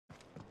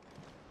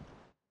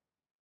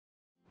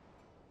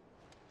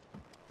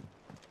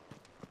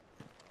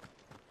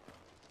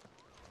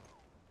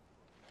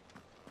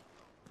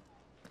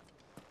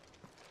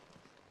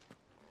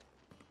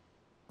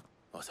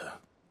plotter.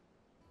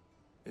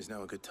 Is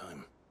now a good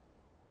time?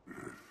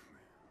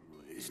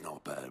 It's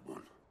not a bad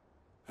one.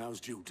 How's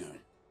Jill doing?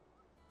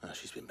 Ah,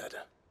 she's been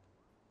better.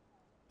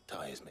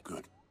 Tires me.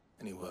 Good.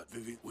 Any word?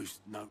 Vivi,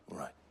 no. All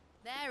right.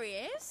 There he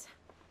is.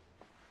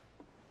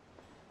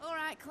 All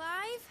right,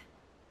 Clive.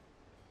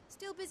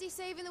 Still busy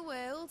saving the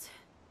world.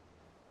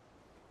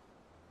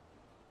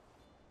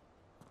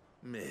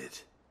 Mid.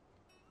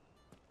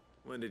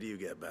 When did you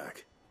get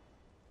back?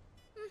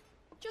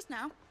 Just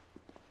now.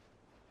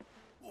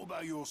 What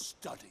about your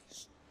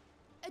studies?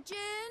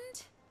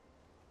 Adjourned.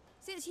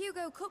 Since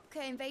Hugo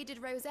Kupka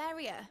invaded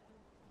Rosaria.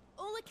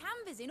 All the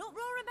canvas in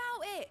uproar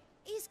about it.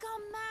 He's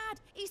gone mad.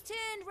 He's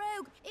turned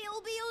rogue.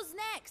 It'll be us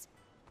next.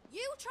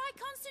 You try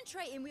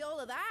concentrating with all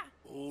of that.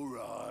 All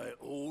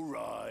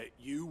right.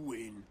 You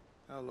win.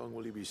 How long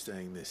will you be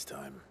staying this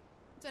time?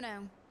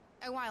 Dunno.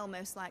 A while,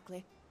 most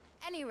likely.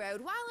 Any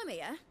road, while I'm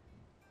here,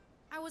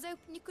 I was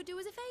hoping you could do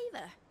us a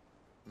favour.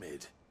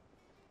 Mid.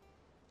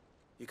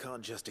 You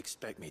can't just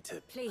expect me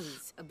to...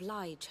 Please,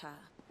 oblige her.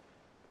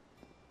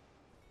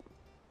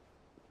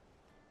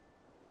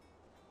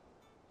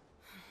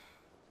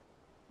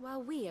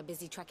 While we are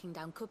busy tracking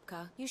down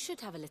Kupka, you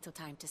should have a little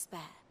time to spare.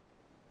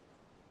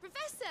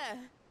 Professor!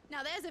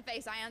 Now there's a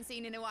face I haven't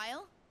seen in a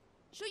while.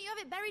 Shouldn't you have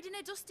it buried in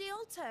a dusty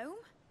old tome?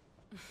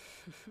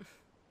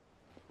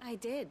 I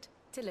did,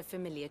 till a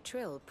familiar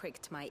trill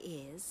pricked my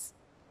ears.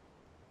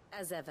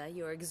 As ever,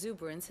 your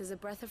exuberance is a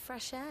breath of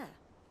fresh air,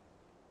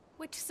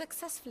 which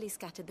successfully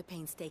scattered the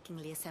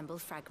painstakingly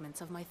assembled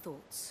fragments of my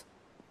thoughts.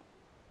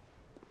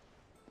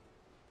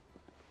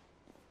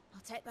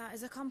 I'll take that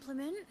as a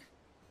compliment.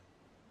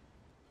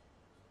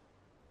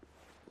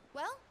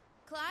 Well,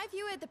 Clive,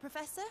 you heard the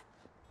Professor.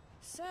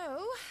 So,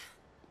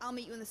 I'll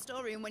meet you in the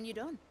storeroom when you're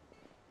done.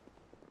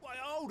 Wait,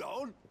 hold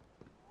on.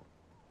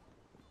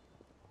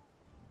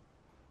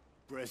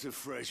 Breath of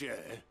fresh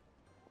air?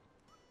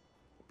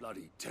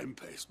 Bloody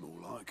tempest,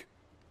 more like.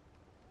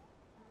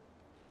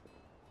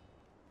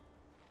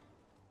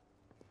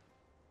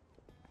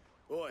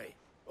 Oi,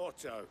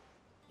 Otto,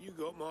 you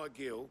got my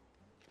gill?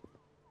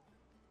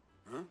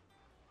 Huh?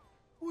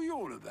 What are you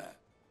on about?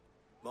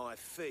 My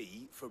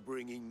fee for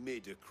bringing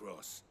Mid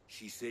across.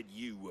 She said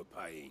you were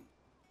paying.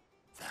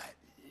 That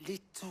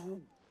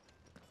little...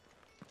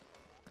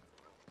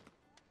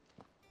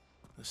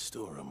 The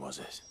storeroom, was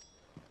it?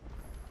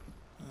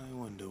 I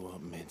wonder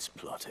what Mid's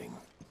plotting.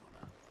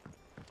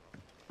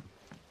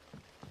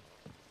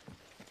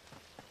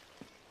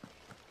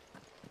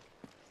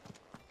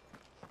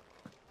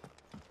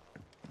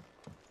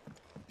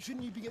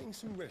 Shouldn't you be getting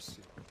some rest?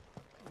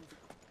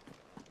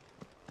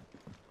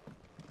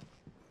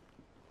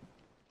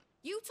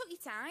 You took your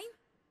time.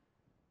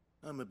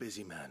 I'm a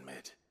busy man,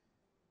 Mid.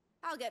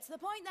 I'll get to the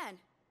point then.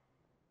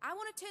 I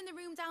want to turn the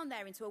room down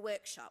there into a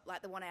workshop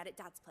like the one I had at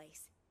Dad's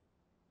place.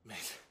 Mid,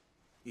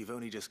 you've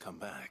only just come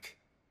back.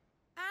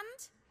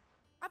 And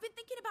I've been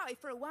thinking about it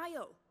for a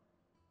while.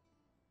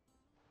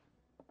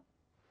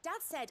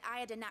 Dad said I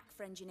had a knack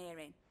for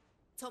engineering.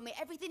 Told me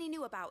everything he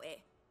knew about it.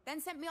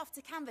 Then sent me off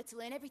to Canva to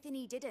learn everything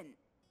he didn't.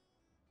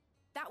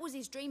 That was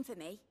his dream for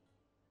me.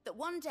 That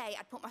one day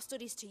I'd put my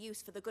studies to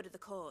use for the good of the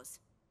cause.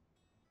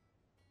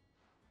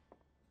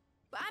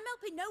 But I'm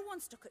helping no one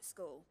stuck at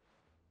school.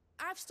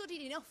 I've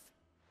studied enough.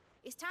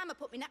 It's time I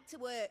put my knack to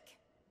work.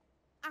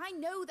 I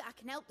know that I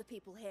can help the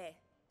people here,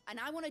 and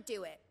I want to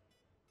do it.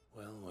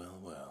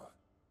 Well.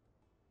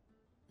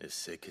 If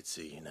Sid could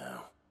see you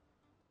now.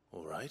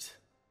 All right?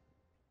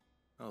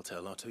 I'll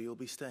tell Otto you'll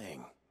be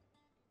staying.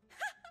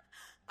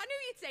 I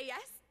knew you'd say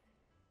yes.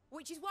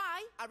 Which is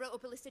why I wrote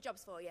up a list of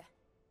jobs for you.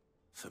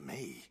 For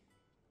me?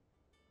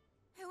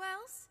 Who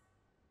else?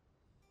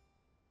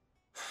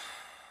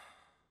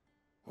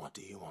 What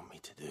do you want me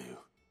to do?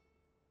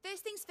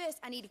 First things first,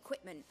 I need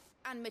equipment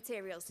and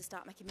materials to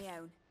start making my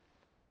own.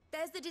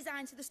 There's the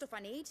designs for the stuff I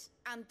need,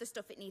 and the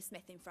stuff it needs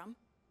smithing from.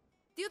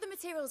 The other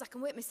materials I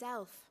can work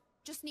myself.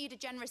 Just need a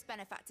generous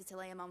benefactor to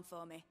lay them on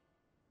for me.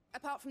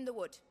 Apart from the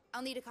wood,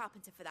 I'll need a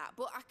carpenter for that,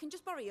 but I can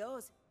just borrow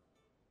yours.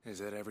 Is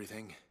that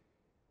everything?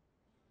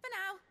 For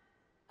now.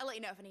 I'll let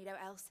you know if I need out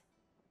else.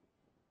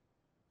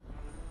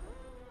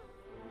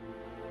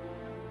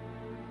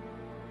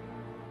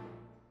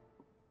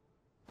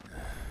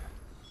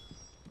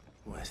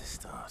 Where to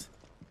start?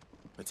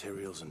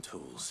 Materials and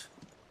tools.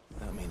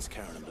 That means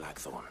Karen and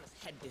Blackthorn.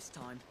 Head this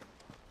time.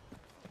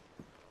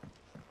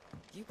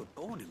 You were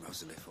born in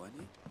Rosalith, weren't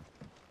you?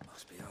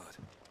 Must be hard,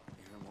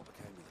 hearing what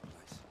became of the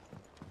place.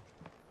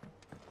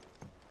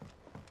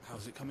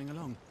 How's it coming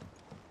along?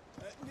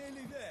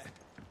 Nearly there.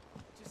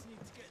 Just need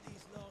to get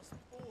these last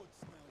boards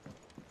nailed on.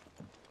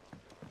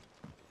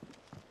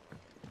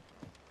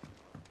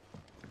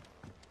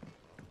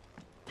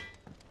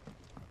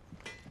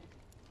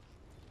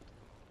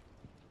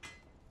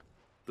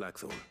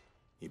 Blackthorn,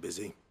 you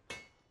busy?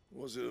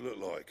 What does it look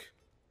like?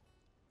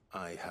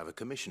 I have a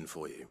commission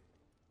for you.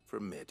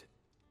 From Mid.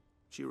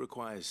 She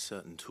requires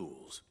certain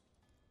tools.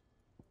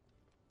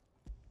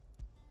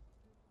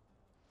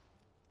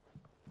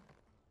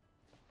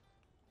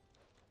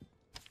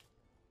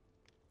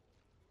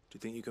 Do you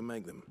think you can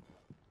make them?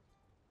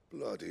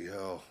 Bloody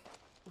hell.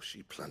 What's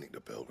she planning to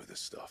build with this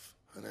stuff?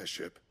 An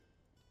airship?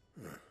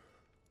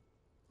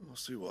 I'll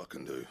see what I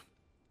can do.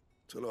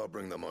 Tell her I'll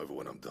bring them over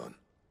when I'm done.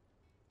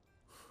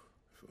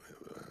 If I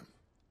ever am.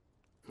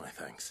 My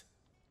thanks.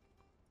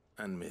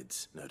 And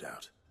Mid's, no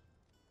doubt.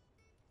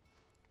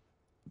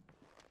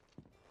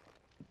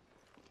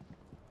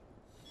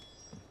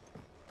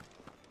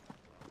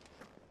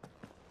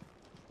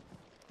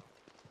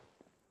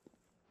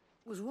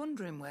 Was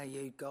wondering where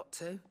you'd got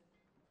to.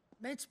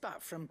 Mid's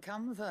back from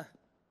Canva.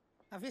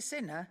 Have you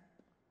seen her?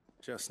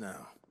 Just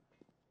now.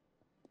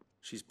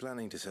 She's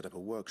planning to set up a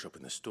workshop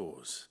in the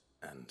stores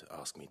and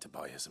ask me to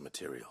buy her some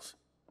materials.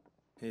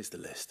 Here's the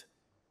list.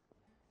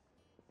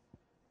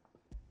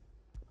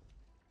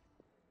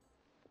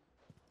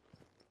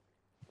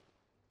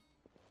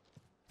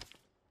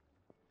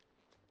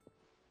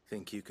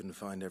 Think you can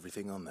find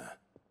everything on there?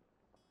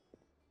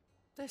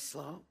 This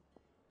lot?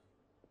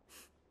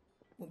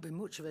 Wouldn't be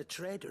much of a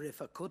trader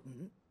if I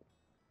couldn't.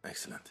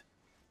 Excellent.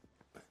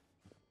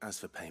 As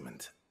for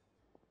payment...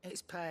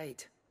 It's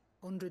paid.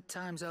 100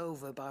 times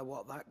over by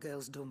what that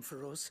girl's done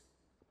for us.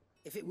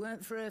 If it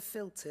weren't for her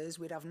filters,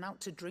 we'd have naught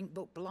to drink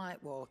but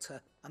blight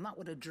water, and that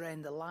would have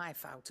drained the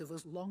life out of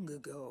us long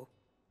ago.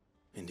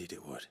 Indeed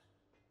it would.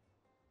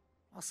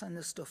 I'll send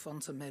the stuff on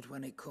to Mid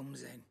when it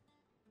comes in.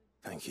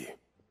 Thank you,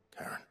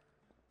 Karen.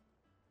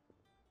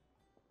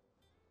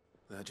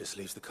 That just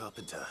leaves the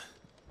carpenter.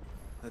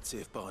 Let's see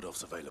if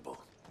Bardolph's available.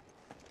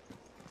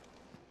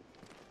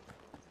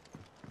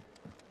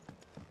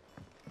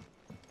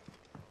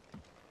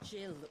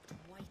 Jill looked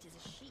white as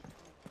a sheet.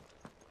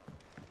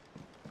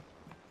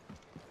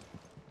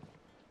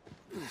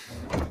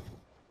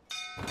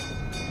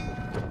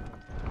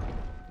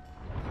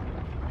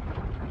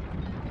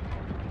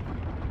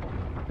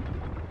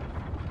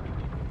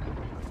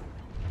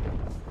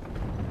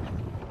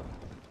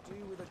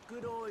 Do with a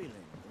good oiling,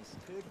 this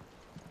could.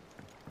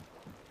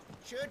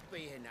 Should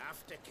be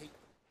enough to keep...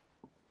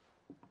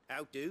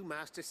 How do,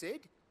 Master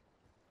Sid?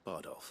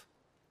 Bardolph.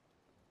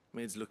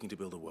 Mid's looking to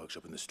build a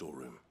workshop in the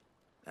storeroom,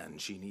 and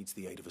she needs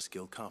the aid of a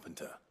skilled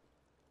carpenter.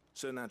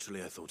 So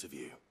naturally I thought of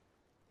you.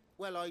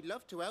 Well, I'd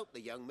love to help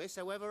the young miss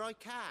however I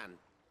can.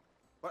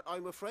 But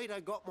I'm afraid I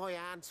got my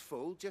hands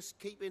full just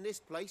keeping this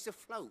place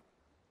afloat.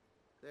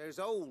 There's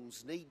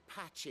holes need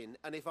patching,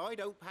 and if I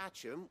don't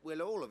patch 'em,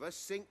 we'll all of us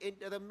sink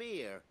into the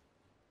mere.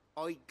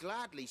 I'd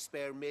gladly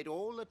spare Mid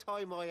all the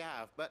time I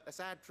have, but the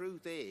sad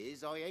truth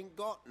is, I ain't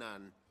got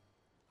none.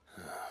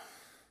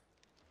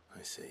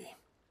 I see.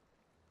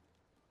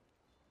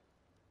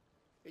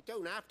 It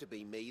don't have to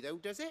be me, though,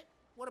 does it?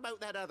 What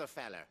about that other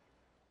fella?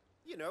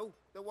 You know,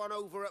 the one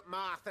over at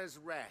Martha's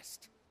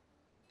Rest.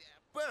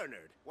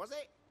 Bernard, was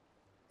it?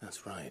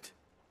 That's right.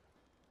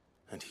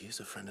 And he is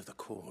a friend of the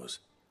cause.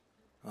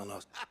 I'll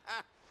ask...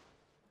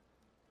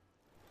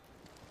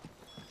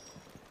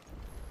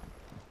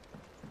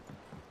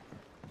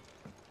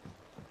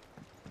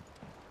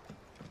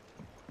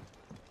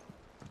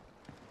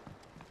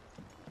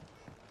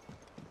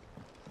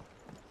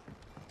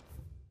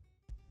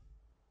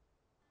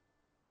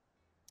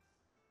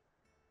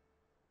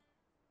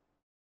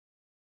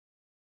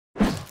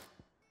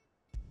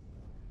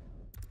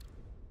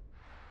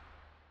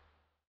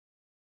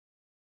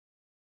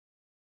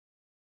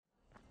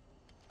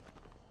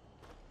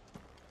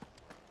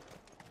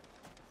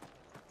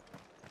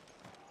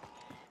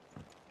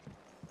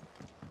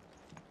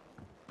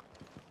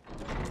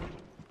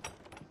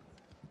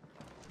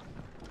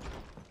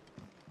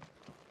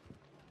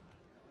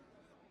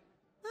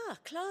 Ah,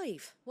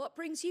 Clive, what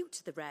brings you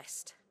to the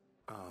rest?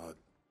 I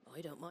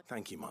don't mind.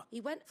 Thank you, Ma.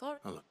 He went for...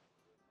 Oh, look.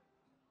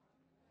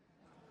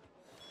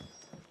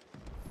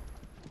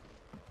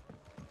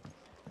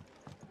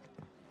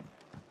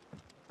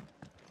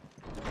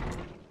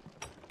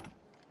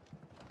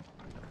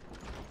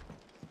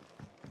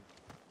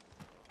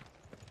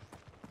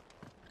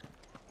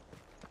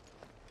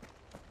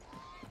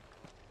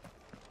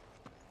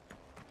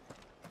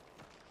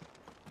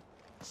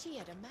 She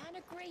had a man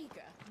of Gregor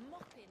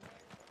mopping there.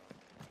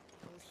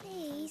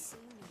 Please,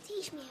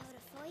 teach me how to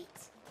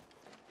fight.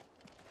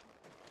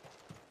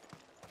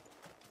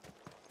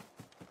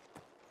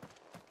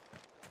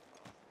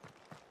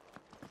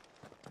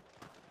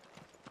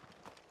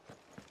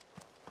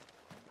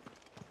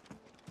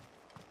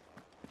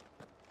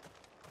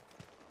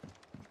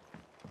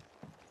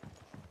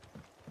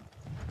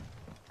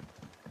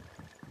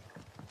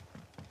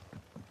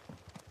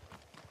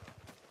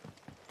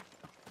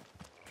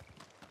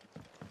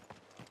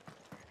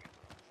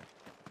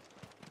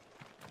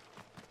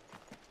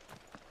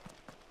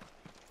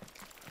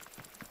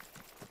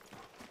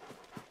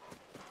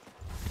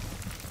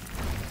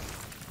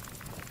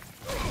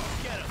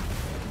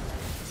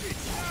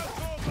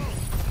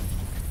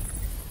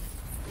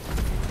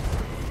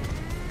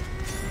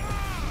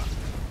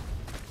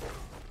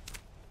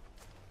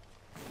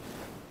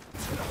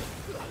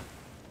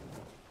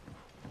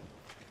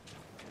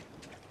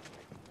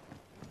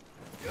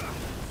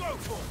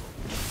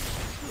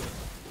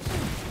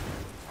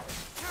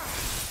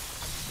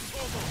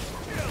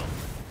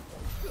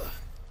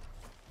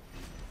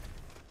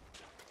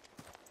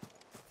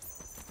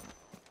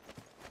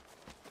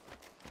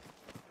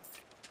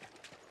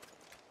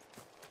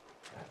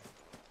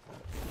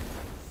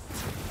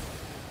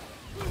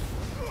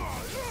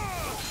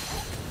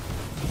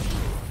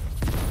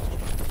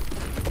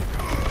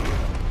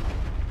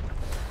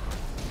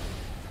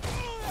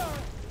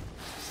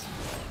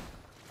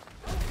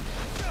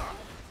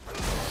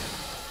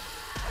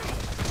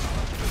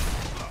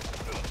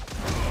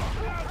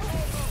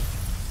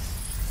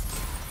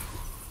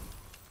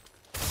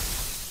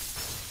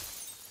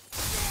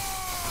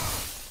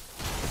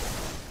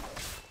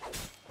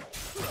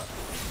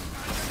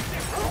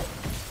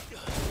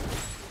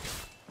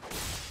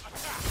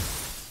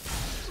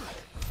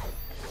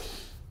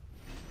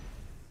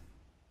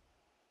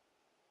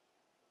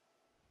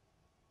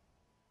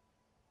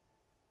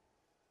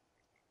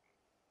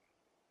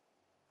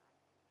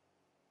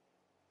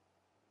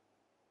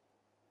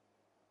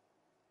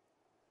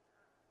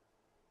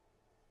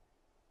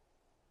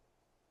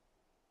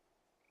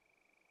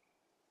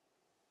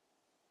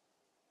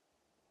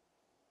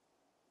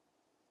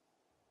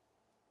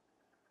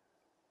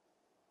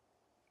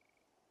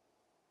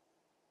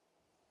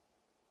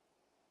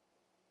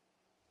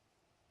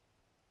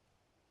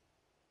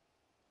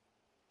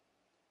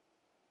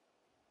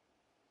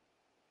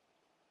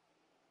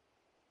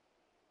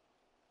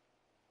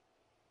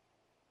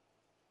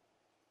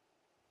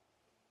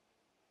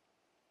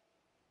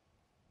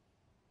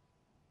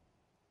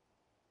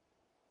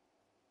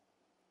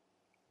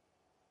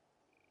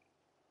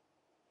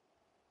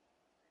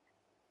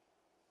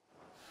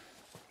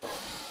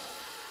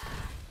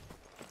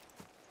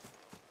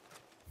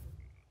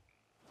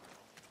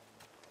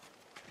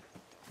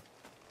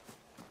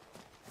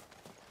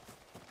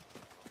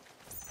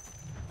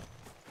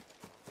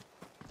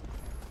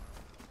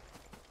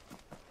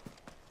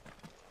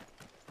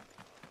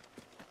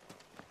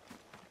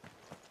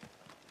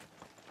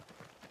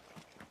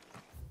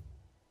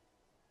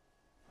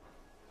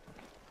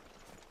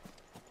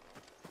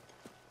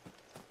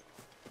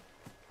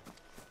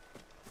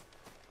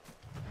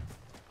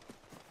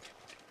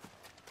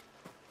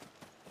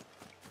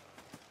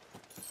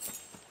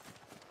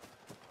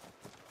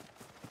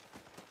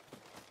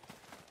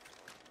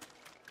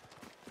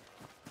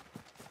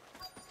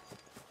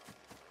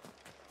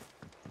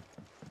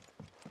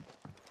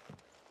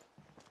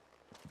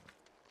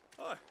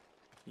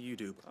 You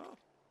do. Oh.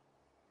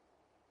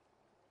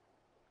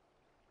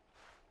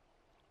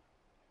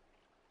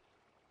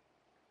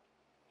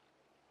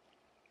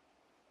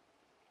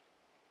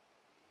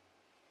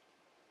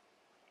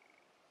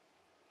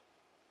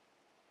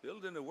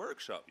 Building a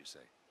workshop, you say?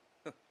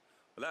 Well,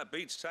 that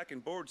beats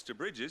tacking boards to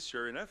bridges,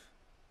 sure enough.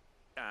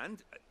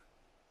 And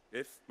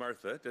if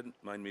Martha didn't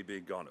mind me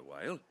being gone a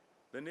while,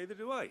 then neither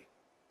do I.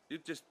 You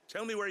just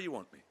tell me where you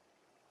want me.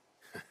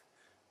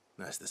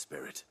 That's the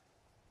spirit.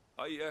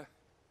 I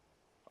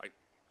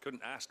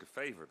couldn't ask a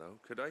favor, though,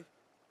 could I?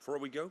 Before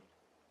we go?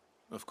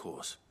 Of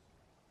course.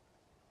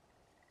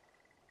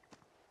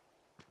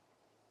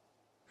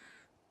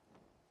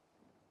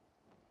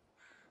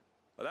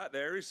 Well, that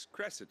there is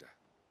Cressida,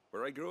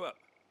 where I grew up.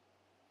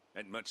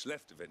 Ain't much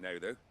left of it now,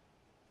 though.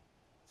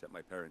 Except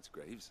my parents'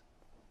 graves.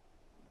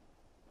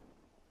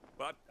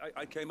 But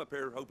I came up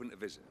here hoping to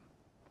visit them.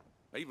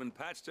 I even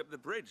patched up the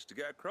bridge to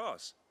get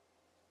across.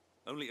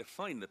 Only to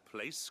find the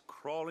place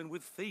crawling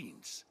with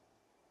fiends.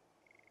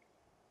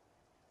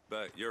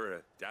 But you're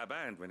a dab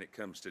hand when it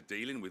comes to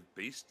dealing with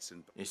beasts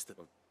and... Is the...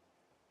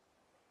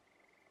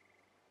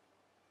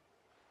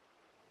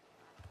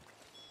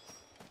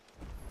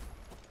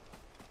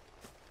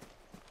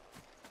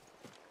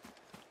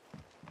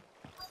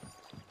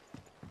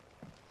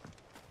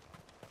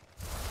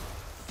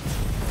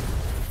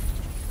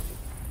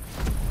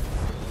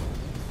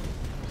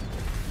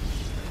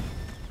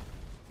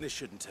 This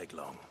shouldn't take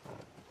long.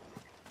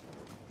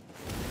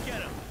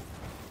 Get him!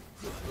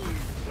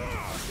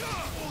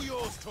 All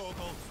yours,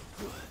 Torgal!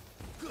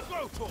 Go,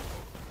 Torgal!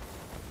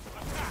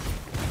 Attack!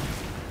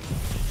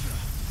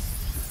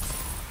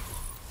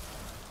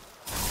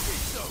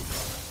 It's over!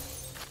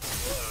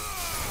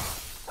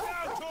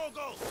 Down,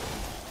 Torgal!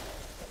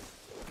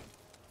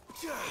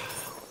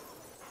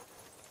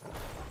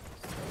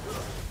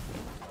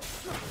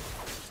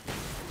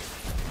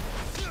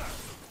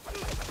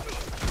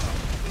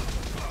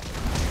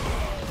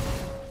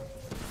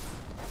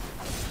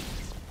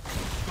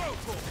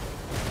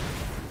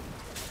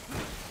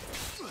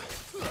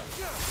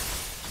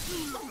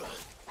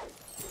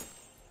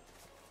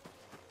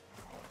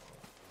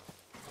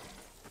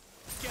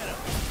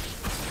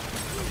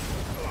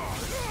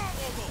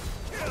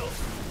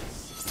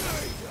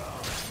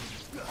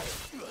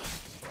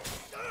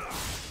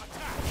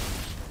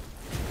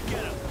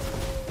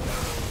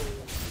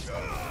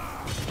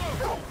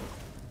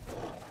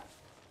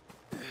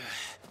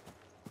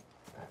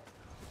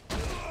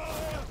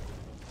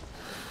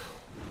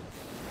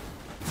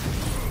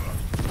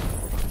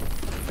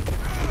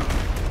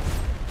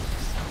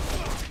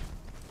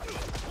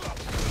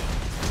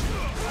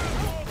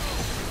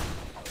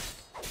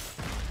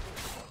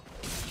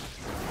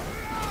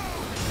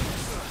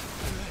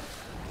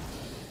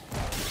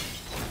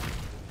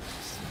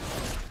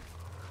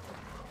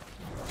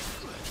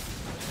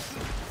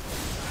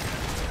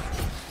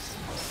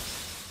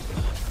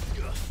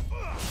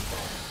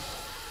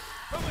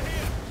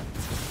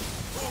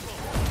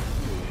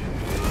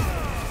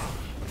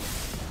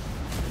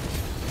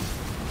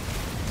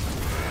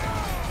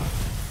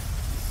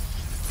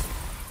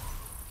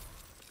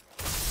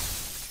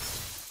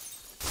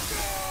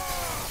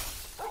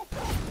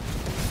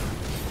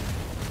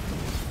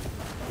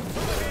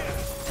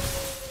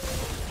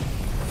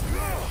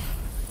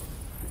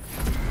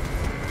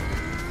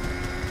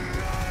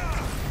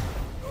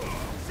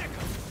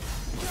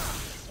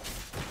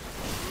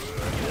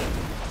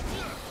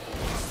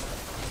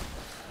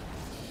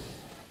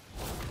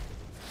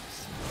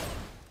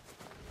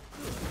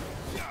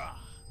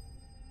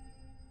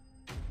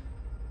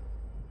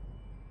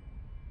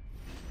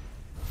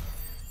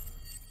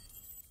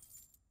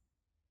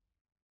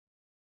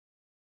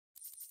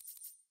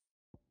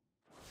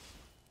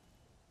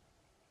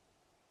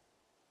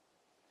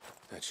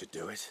 That should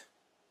do it.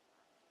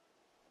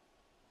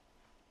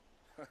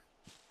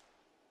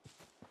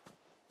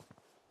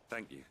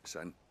 Thank you,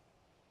 son.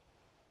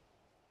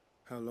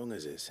 How long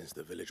is it since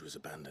the village was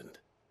abandoned?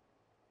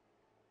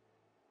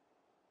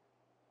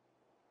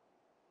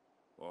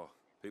 Oh,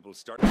 people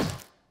started...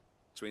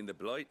 Between the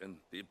Blight and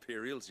the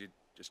Imperials, you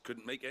just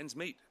couldn't make ends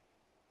meet.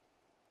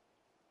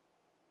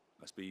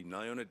 Must be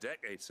nigh on a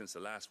decade since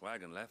the last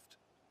wagon left.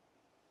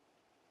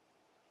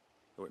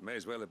 Though it may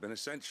as well have been a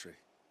century,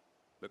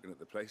 looking at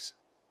the place.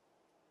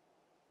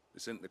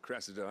 This isn't the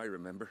Cressida I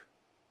remember.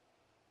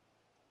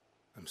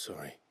 I'm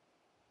sorry.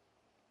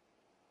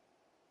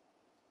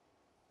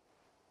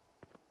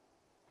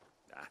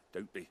 Ah,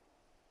 don't be.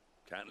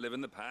 Can't live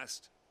in the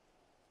past,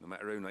 no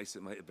matter how nice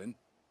it might have been.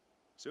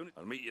 Soon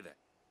I'll meet you there.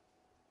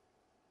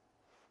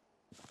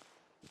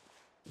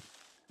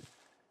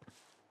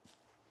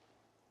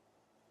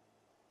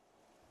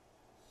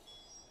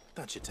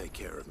 That should take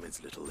care of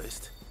Mid's little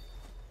list.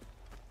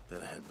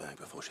 Better head back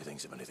before she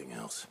thinks of anything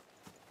else.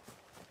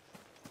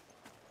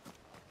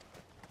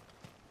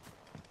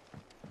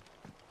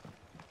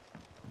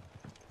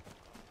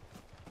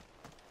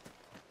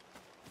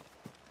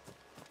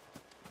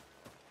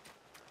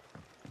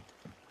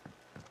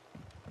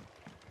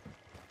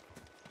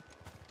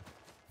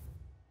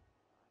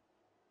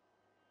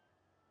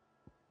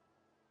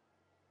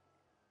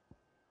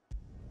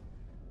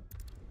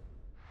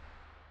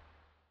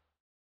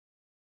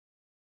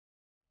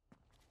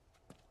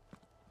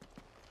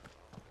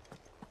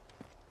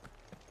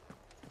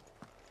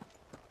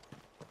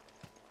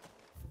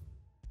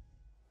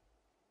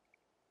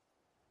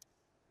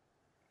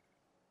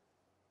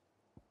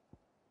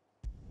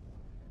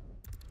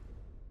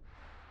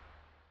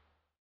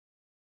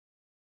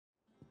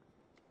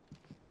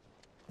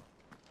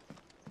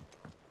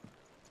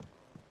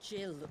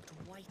 Jill looked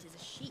white as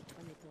a sheet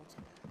when they brought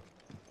her back.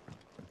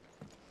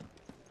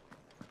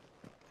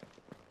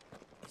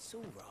 It's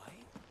all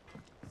right.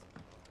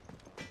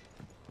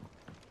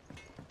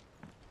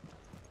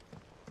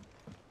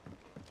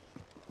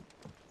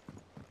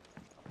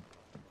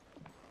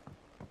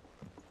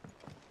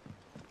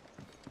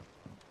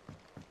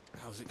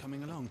 How's it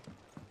coming along?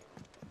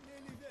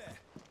 Nearly there.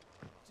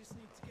 Just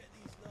need to get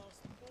these last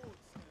boards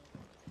nailed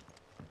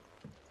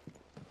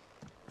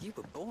on. You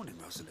were born in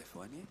Rosalith,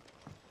 weren't you?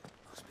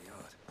 Must be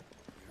hard.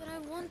 But I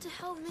want to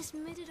help Miss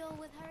Mididol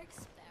with her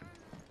experiment.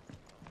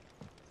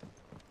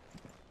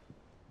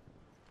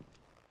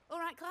 All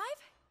right, Clive?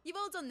 You've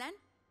all done then?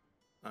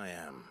 I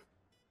am.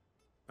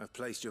 I've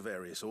placed your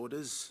various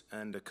orders,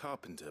 and a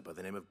carpenter by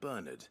the name of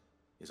Bernard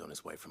is on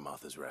his way from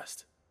Martha's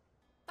Rest.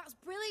 That's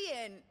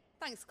brilliant.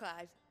 Thanks,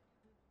 Clive.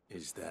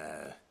 Is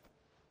there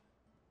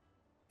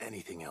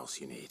anything else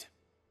you need?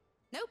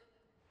 Nope.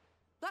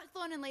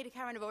 Blackthorn and Lady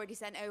Karen have already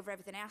sent over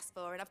everything I asked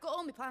for, and I've got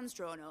all my plans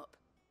drawn up.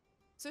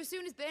 So as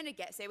soon as Bernard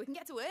gets here, we can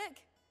get to work.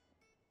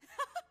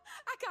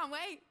 I can't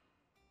wait.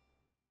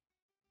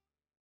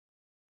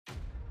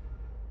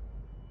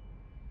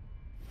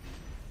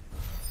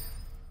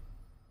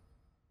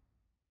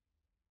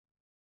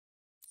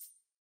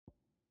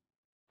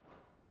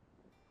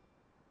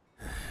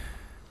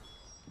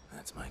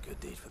 That's my good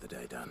deed for the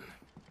day done.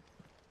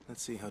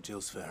 Let's see how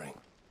Jill's faring.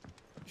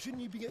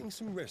 Shouldn't you be getting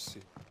some rest?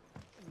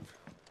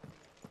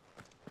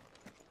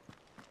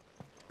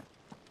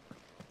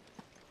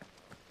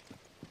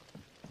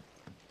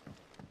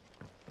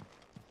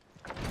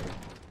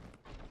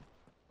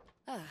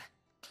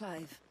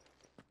 Clive.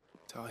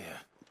 Talia,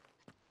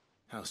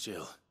 how's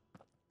Jill?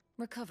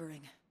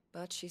 Recovering,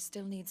 but she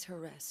still needs her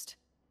rest.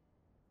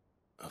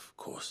 Of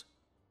course.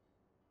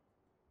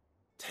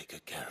 Take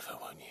good care of her,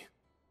 won't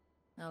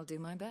you? I'll do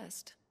my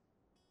best.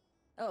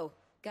 Oh,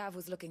 Gav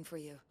was looking for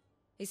you.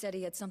 He said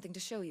he had something to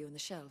show you in the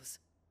shelves.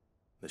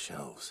 The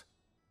shelves?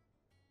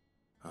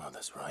 Oh,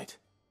 that's right.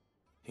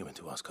 He went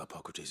to ask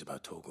Harpocrates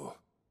about Torgor.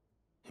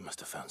 He must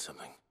have found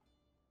something.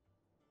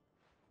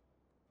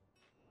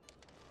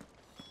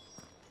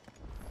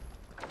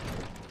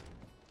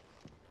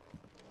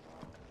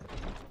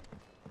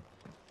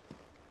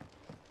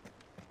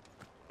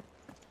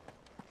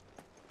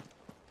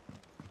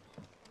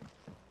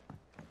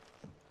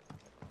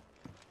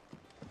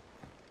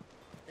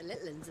 The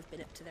little uns have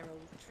been up to their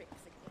old tricks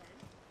again.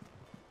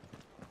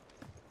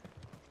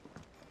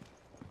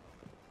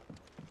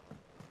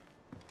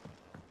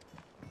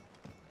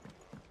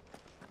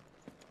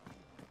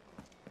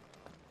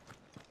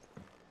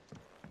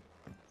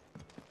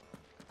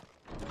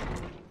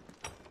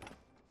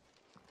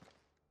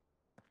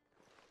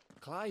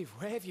 Clive,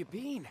 where have you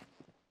been?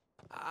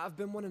 I've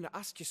been wanting to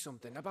ask you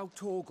something about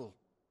Torgal.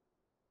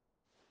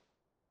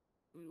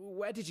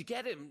 Where did you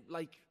get him,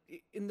 like,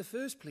 in the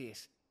first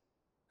place?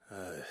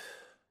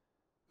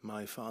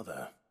 My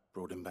father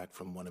brought him back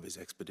from one of his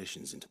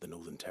expeditions into the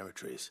Northern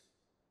Territories.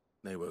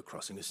 They were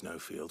crossing a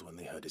snowfield when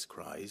they heard his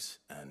cries,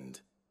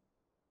 and,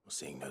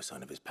 seeing no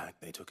sign of his pack,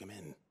 they took him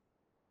in.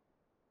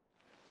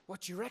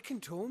 What do you reckon,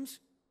 Torms?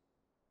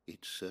 It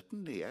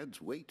certainly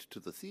adds weight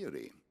to the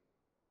theory.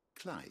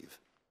 Clive,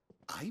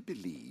 I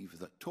believe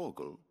that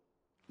Torgal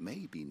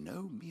may be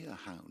no mere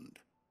hound,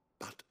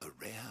 but a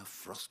rare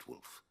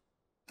frostwolf,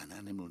 an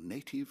animal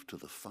native to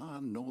the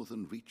far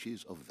northern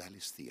reaches of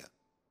Valisthea.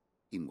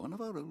 In one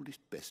of our oldest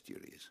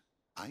bestiaries,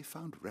 I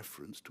found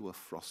reference to a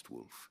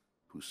frostwolf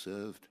who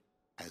served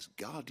as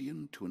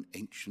guardian to an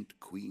ancient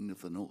queen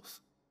of the north.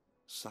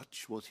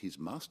 Such was his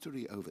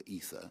mastery over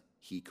ether,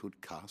 he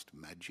could cast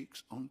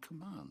magics on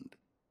command.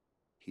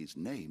 His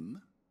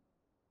name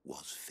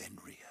was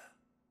Fenrir.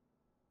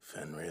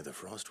 Fenrir the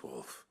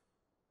Frostwolf.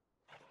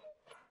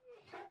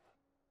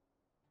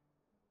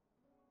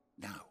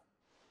 Now,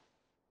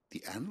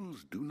 the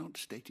annals do not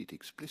state it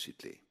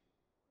explicitly,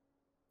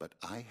 but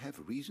I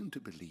have reason to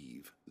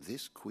believe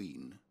this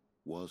queen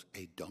was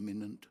a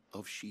dominant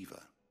of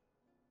Shiva,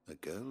 a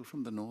girl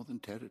from the Northern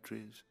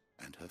Territories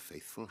and her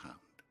faithful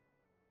hound.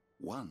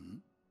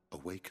 One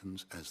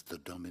awakens as the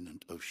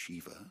dominant of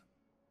Shiva,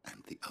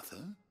 and the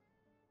other?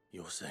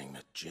 You're saying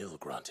that Jill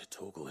granted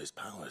Torgal his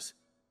powers?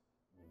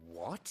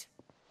 What?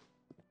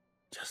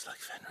 Just like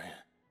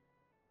Fenrir.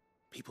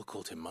 People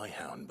called him my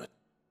hound, but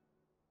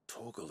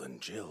Torgal and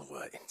Jill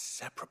were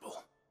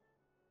inseparable.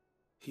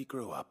 He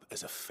grew up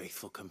as a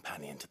faithful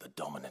companion to the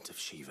dominant of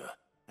Shiva,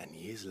 and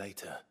years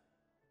later,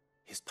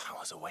 his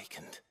powers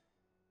awakened,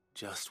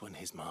 just when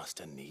his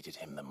master needed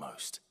him the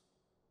most.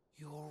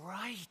 You're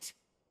right.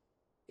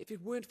 If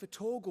it weren't for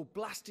Torgal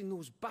blasting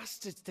those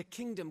bastards to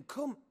Kingdom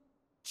Come,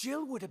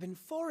 Jill would have been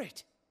for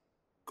it.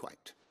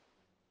 Quite.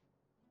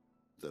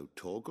 Though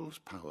Torgal's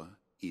power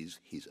is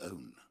his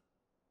own,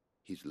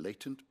 his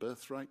latent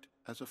birthright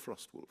as a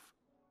frostwolf,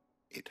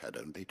 it had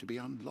only to be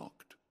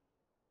unlocked.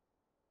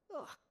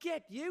 Oh,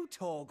 get you,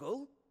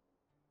 Torgal!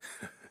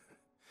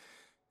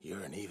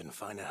 You're an even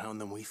finer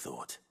hound than we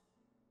thought.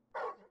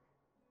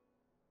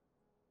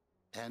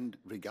 And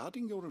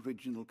regarding your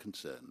original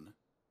concern,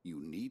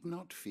 you need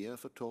not fear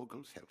for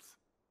Torgal's health.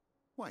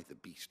 Why, the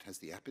beast has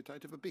the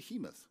appetite of a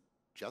behemoth.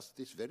 Just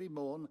this very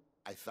morn,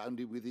 I found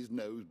him with his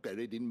nose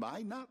buried in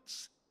my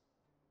nuts.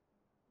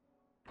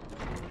 There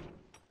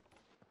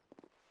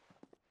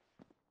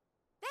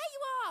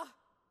you are!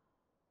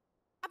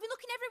 I've been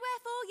looking everywhere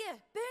for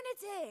you.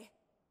 Bernard's here.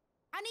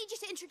 I need you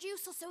to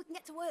introduce us so we can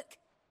get to work.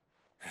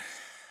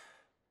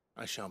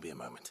 I shan't be a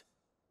moment.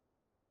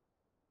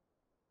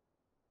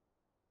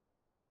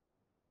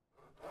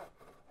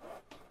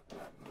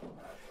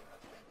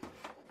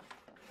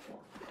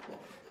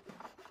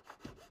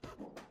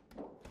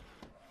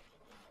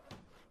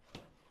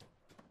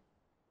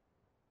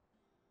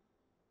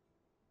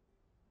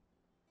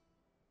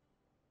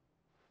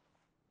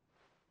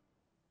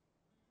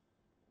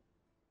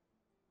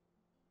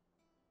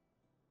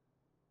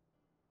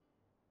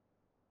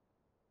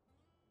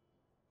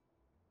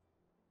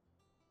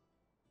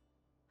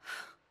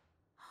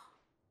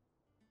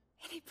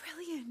 Isn't it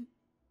brilliant?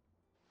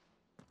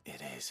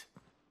 It is.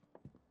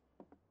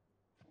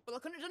 Well, I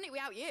couldn't have done it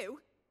without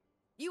you.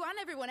 You and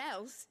everyone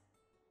else.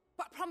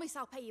 But I promise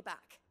I'll pay you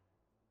back.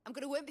 I'm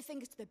gonna work my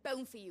fingers to the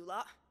bone for you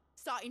lot.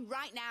 Starting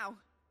right now.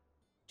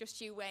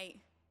 Just you wait.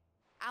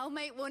 I'll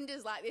make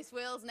wonders like this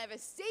world's never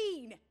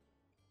seen.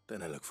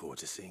 Then I look forward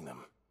to seeing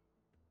them.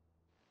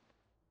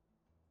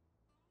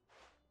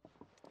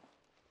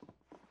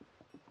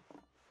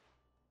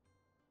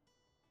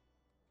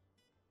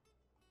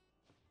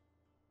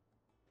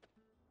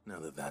 Now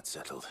that that's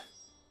settled,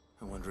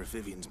 I wonder if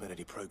Vivian's made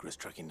any progress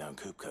tracking down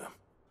Kupka.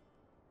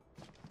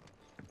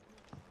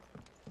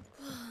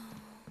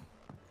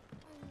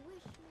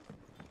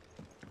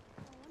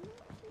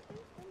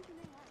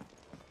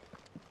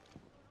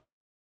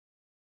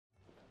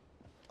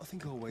 I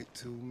think I'll wait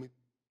till mid.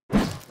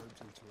 Protein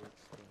turrets.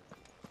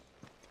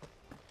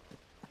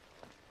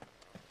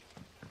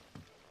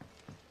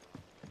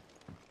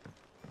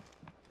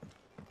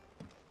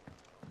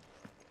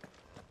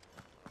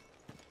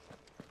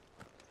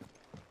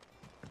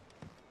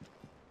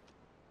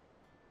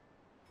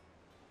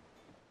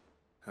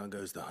 How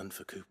goes the hunt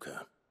for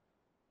Kupka?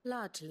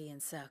 Largely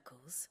in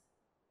circles.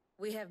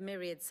 We have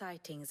myriad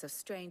sightings of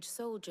strange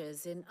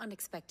soldiers in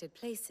unexpected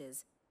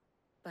places,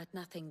 but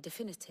nothing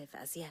definitive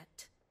as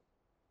yet.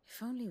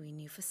 If only we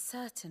knew for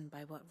certain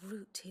by what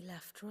route he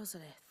left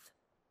Rosalith.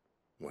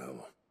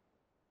 Well,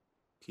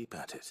 keep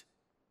at it.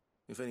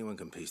 If anyone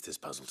can piece this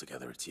puzzle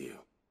together, it's you.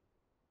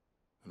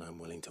 And I'm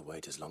willing to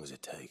wait as long as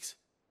it takes.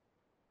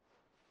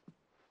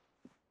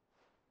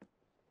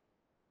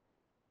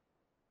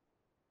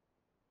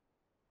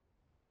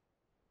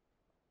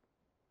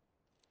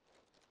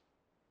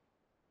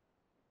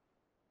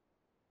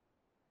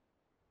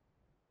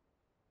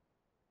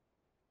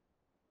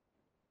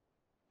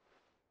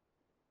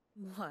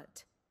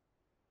 What?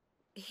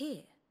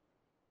 Here?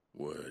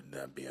 Would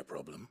that be a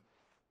problem?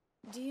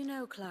 Do you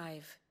know,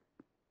 Clive,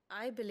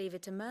 I believe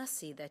it a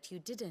mercy that you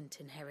didn't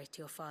inherit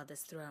your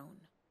father's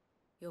throne.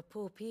 Your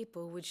poor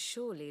people would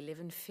surely live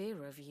in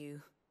fear of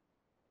you.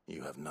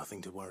 You have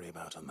nothing to worry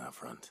about on that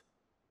front.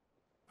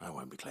 I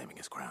won't be claiming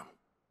his crown.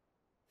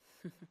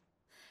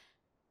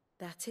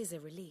 That is a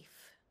relief.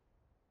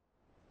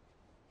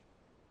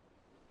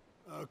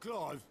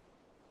 Clive,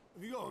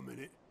 have you got a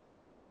minute?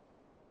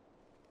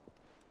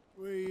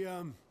 We,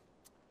 have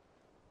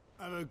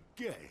a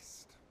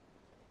guest.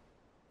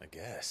 A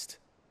guest?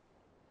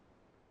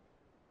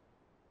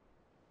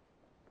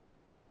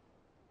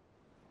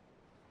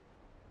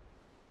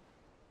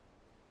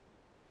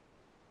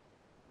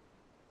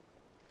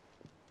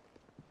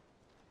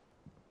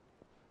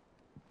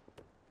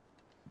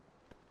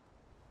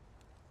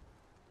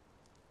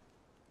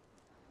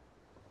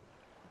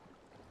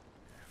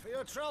 For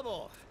your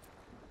trouble.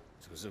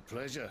 It was a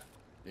pleasure,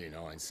 in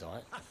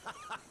hindsight.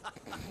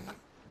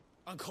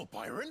 Uncle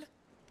Byron?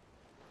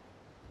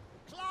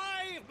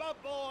 Clive, my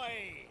boy!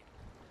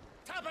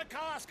 Tap a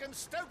cask and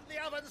stoke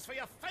the ovens, for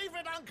your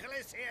favourite uncle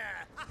is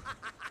here!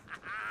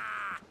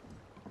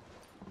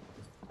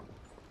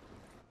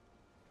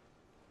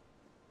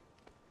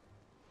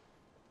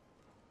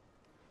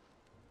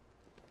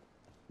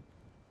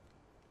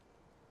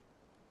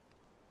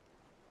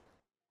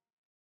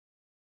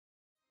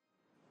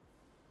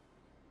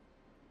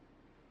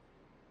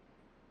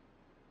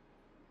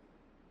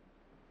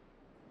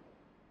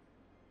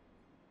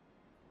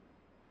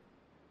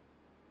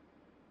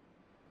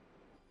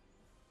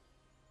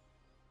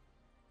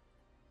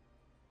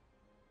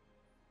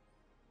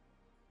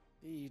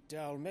 The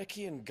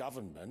Dalmekian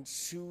government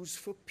sues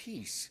for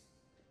peace.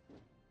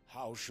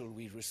 How shall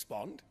we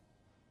respond?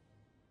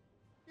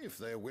 If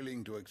they're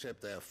willing to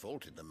accept their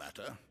fault in the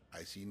matter,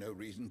 I see no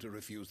reason to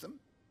refuse them.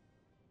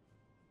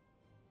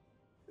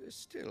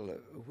 Still,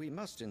 we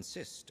must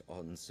insist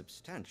on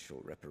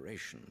substantial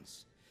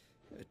reparations.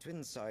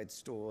 Twinside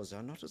stores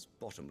are not as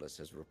bottomless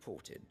as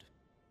reported.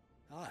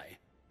 Aye,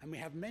 and we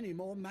have many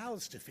more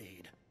mouths to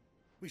feed.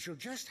 We shall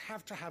just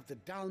have to have the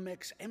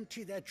Dalmeks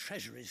empty their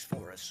treasuries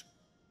for us.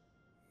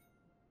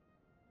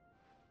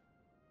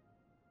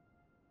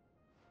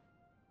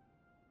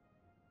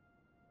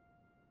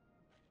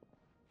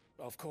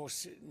 Of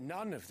course,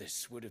 none of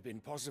this would have been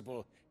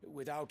possible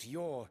without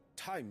your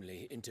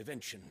timely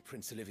intervention,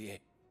 Prince Olivier.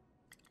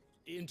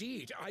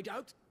 Indeed, I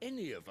doubt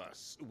any of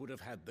us would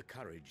have had the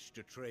courage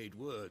to trade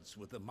words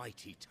with the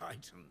mighty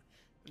Titan,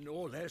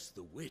 nor less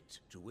the wit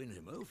to win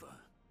him over.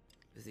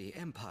 The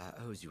Empire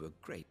owes you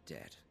a great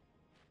debt.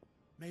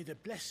 May the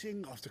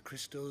blessing of the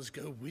crystals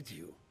go with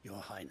you, Your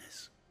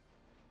Highness.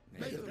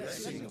 May the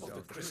blessing of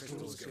the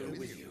crystals go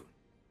with you.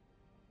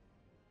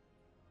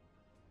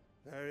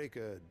 Very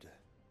good.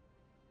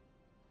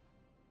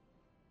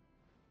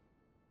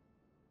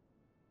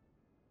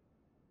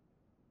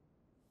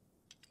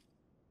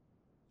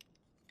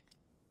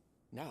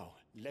 Now,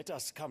 let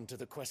us come to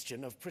the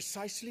question of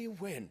precisely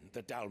when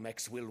the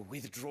Dalmex will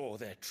withdraw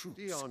their troops.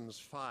 Dion's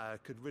fire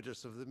could rid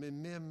us of them in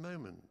mere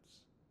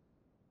moments.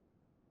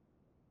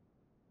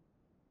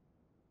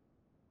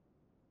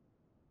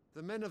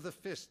 The men of the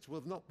Fist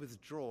will not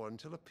withdraw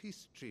until a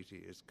peace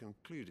treaty is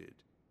concluded.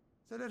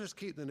 So let us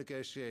keep the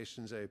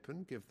negotiations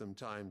open, give them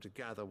time to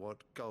gather what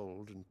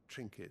gold and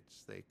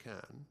trinkets they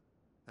can,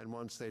 and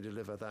once they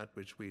deliver that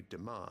which we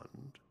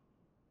demand,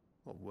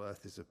 what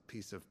worth is a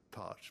piece of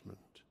parchment?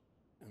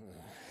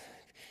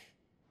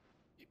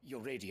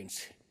 Your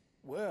Radiance,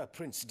 were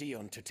Prince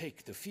Dion to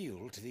take the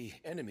field, the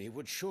enemy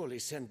would surely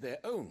send their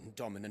own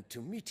dominant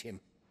to meet him.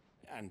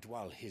 And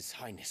while His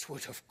Highness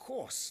would of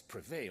course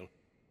prevail,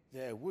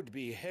 there would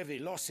be heavy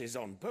losses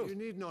on both. You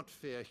need not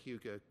fear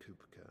Hugo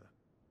Kupka.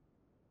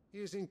 He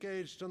is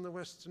engaged on the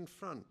Western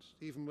Front.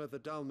 Even were the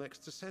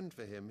Dalmex to send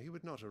for him, he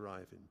would not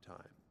arrive in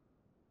time.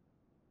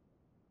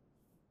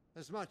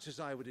 As much as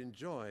I would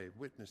enjoy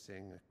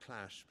witnessing a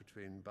clash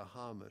between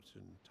Bahamut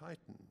and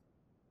Titan,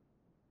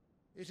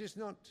 it is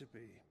not to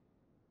be.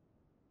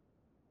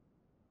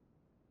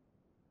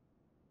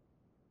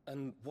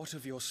 And what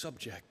of your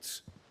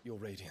subjects, Your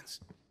Radiance?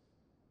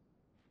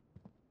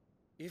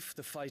 If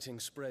the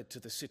fighting spread to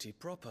the city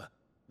proper,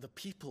 the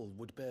people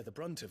would bear the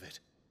brunt of it.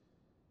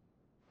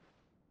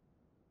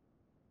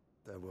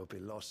 There will be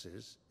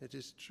losses, it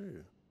is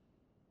true.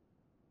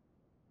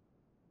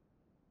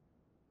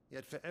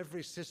 Yet for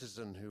every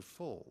citizen who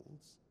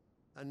falls,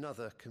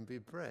 another can be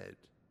bred.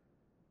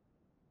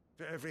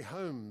 For every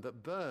home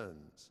that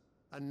burns,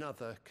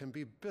 another can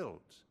be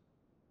built.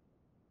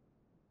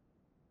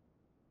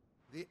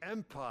 The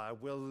Empire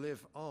will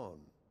live on.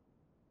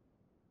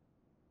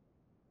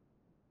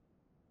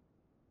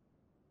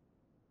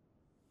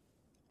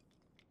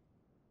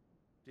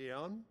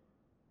 Dion?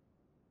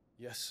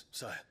 Yes,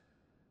 sire.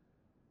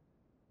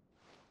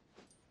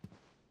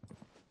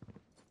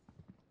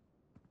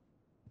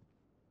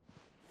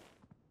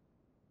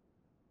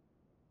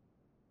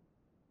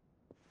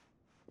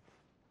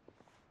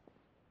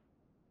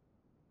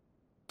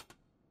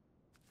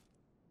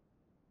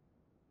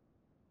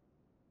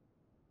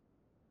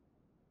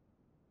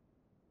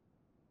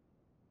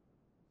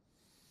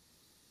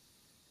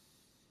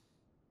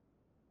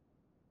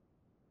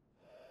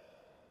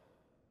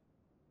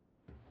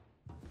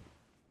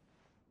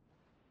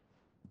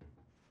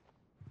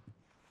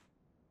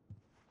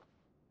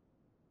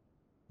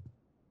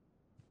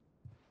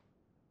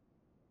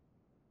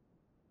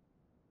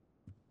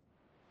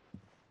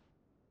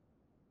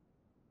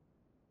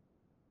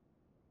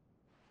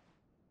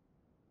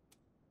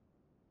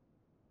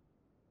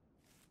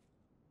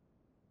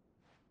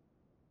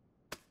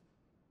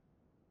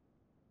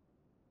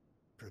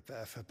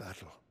 Prepare for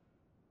battle.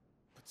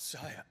 But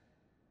sire...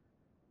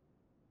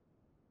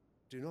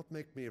 Do not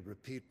make me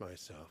repeat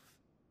myself.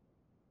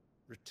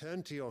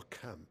 Return to your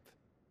camp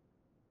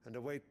and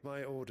await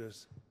my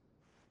orders.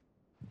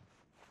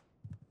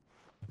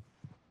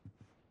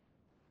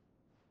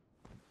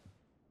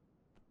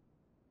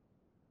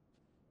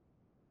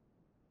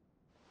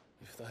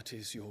 If that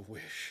is your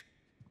wish,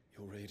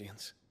 Your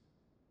Radiance,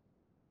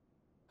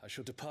 I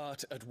shall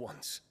depart at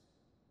once.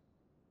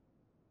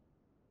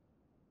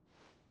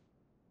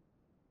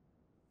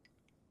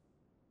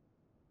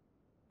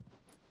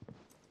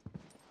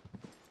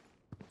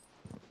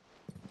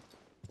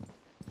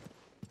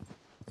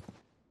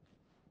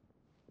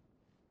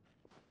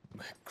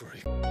 My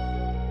grief.